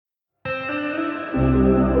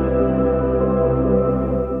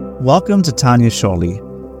Welcome to Tanya Shortly,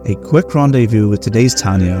 a quick rendezvous with today's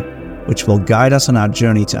Tanya, which will guide us on our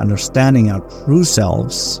journey to understanding our true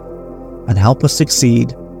selves and help us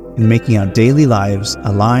succeed in making our daily lives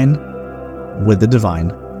align with the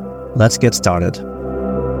divine. Let's get started.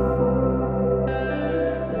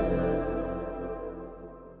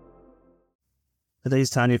 Today's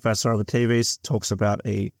Tanya Fasar of Tevet talks about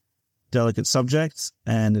a delicate subject,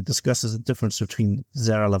 and it discusses the difference between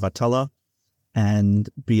Zera Levatala and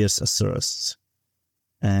Bias Asuras.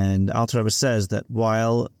 And Alter Rebbe says that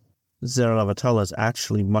while Zera Levatala is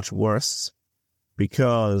actually much worse,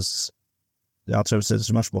 because the Alter Rebbe says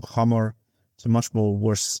it's much more chomer, it's a much more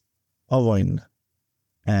worse avoin,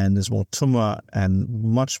 and there's more tumah and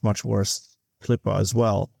much, much worse klippa as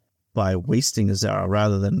well, by wasting the Zera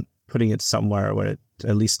rather than putting it somewhere where it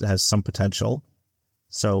at least has some potential.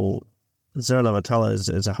 So Zera Levatala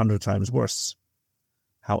is 100 times worse.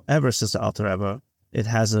 However, says the Alter Rebbe, it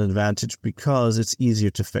has an advantage because it's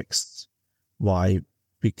easier to fix. Why?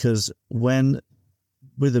 Because with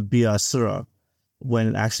a Bia Asura, when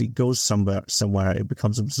it actually goes somewhere, it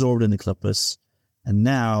becomes absorbed in the klippas. And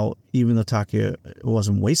now, even though Takia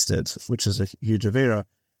wasn't wasted, which is a huge avera,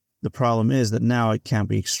 the problem is that now it can't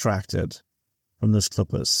be extracted from those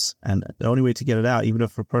klippas. And the only way to get it out, even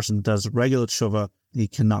if a person does regular tshuva, he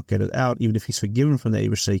cannot get it out. Even if he's forgiven from the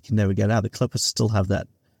Eibush, he can never get it out. The klippas still have that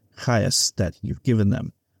chayas that you've given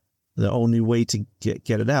them. The only way to get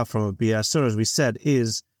it out from a biasur, as we said,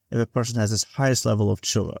 is if a person has this highest level of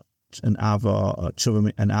tshuva, an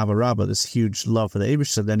ava rabba, this huge love for the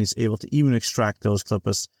Eibush, then he's able to even extract those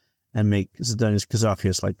klippas and make Zdanis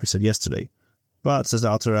kazafias, like we said yesterday. But, says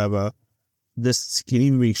Alter Rebbe, this can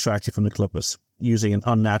even be extracted from the klippas using an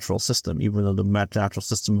unnatural system, even though the natural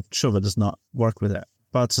system of tshuva does not work with that.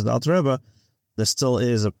 But, says Alter Rebbe, there still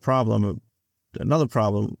is another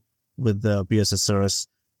problem with the Bias Asuras,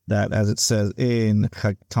 that, as it says in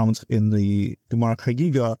the Gemara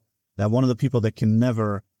Chagiga, that one of the people that can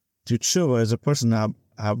never do tshuva is a person that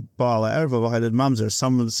Baal Erva Vahidid Mamzer,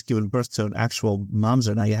 someone that's given birth to an actual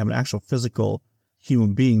Mamzer. Now you have an actual physical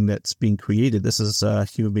human being that's being created. This is a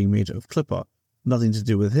human being made of klippa. Nothing to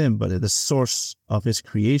do with him, but the source of his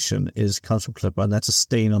creation comes from klippa, and that's a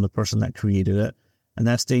stain on the person that created it. And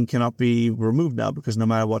that stain cannot be removed now, because no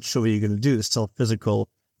matter what tshuva you're going to do, there's still a physical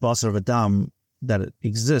basar of Adam that it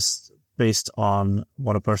exists based on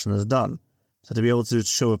what a person has done. So to be able to do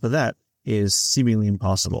tshuva for that is seemingly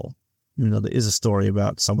impossible. Even though there is a story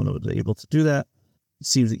about someone who was able to do that, it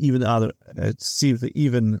seems that even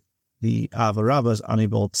the Avarabba is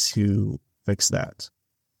unable to fix that.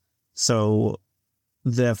 So,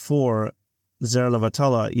 therefore, Zera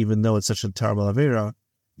Levatala, even though it's such a terrible avera,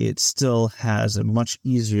 it still has a much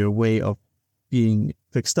easier way of being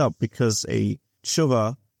fixed up, because a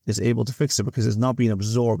tshuva is able to fix it, because it's not being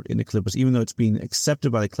absorbed in the klippas, even though it's being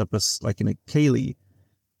accepted by the klippas, like in a keli,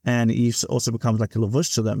 and it also becomes like a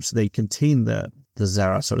lavush to them, so they contain the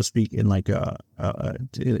zara, so to speak, in like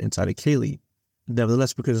inside a keli.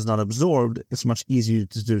 Nevertheless, because it's not absorbed, it's much easier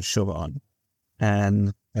to do tshuva on.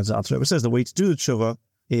 And as the Alter Rebbe says, the way to do the tshuva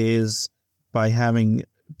is by doing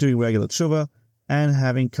regular tshuva and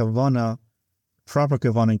having proper kavana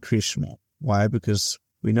and krishma. Why? Because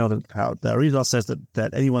we know that how the Arizal says that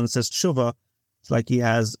anyone that says tshuva, it's like he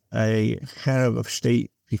has a cherub of shtei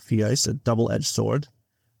pifiyos, a double-edged sword.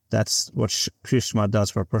 That's what krishma does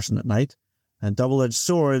for a person at night. And double-edged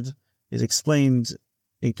sword is explained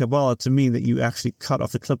in Kabbalah to mean that you actually cut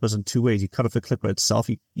off the klippas in two ways. You cut off the klippa itself,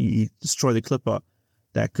 you destroy the klippa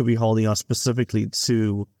that could be holding on specifically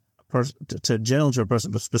to a general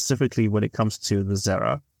person, but specifically when it comes to the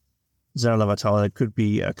Zera Levatala, it could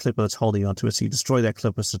be a klippa that's holding on to it, so you destroy that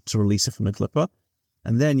klippa to release it from the klippa.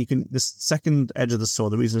 And then this second edge of the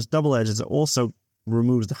sword, the reason it's double edged is it also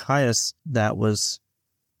removes the highest that was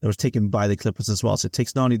taken by the klippas as well. So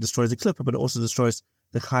it not only destroys the klippa, but it also destroys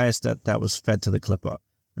the highest that was fed to the klippa.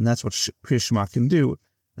 And that's what Kriya Shema can do.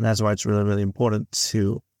 And that's why it's really, really important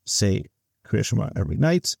to say Kriya Shema every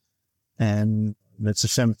night. And Mitzvah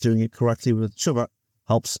Hashem doing it correctly with tshuva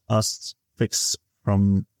helps us fix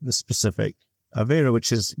from the specific avera,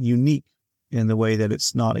 which is unique in the way that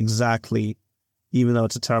it's not exactly, even though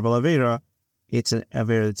it's a terrible avera, it's an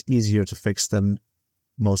avera that's easier to fix than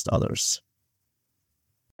most others.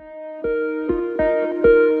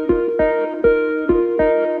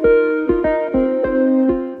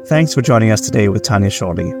 Thanks for joining us today with Tanya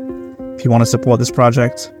Shorty. If you want to support this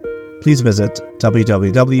project, please visit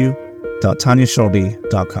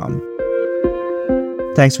www.tanyashorty.com.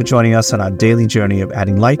 Thanks for joining us on our daily journey of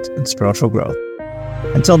adding light and spiritual growth.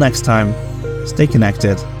 Until next time, stay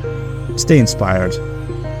connected stay inspired,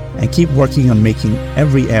 and keep working on making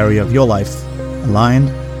every area of your life aligned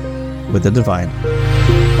with the divine.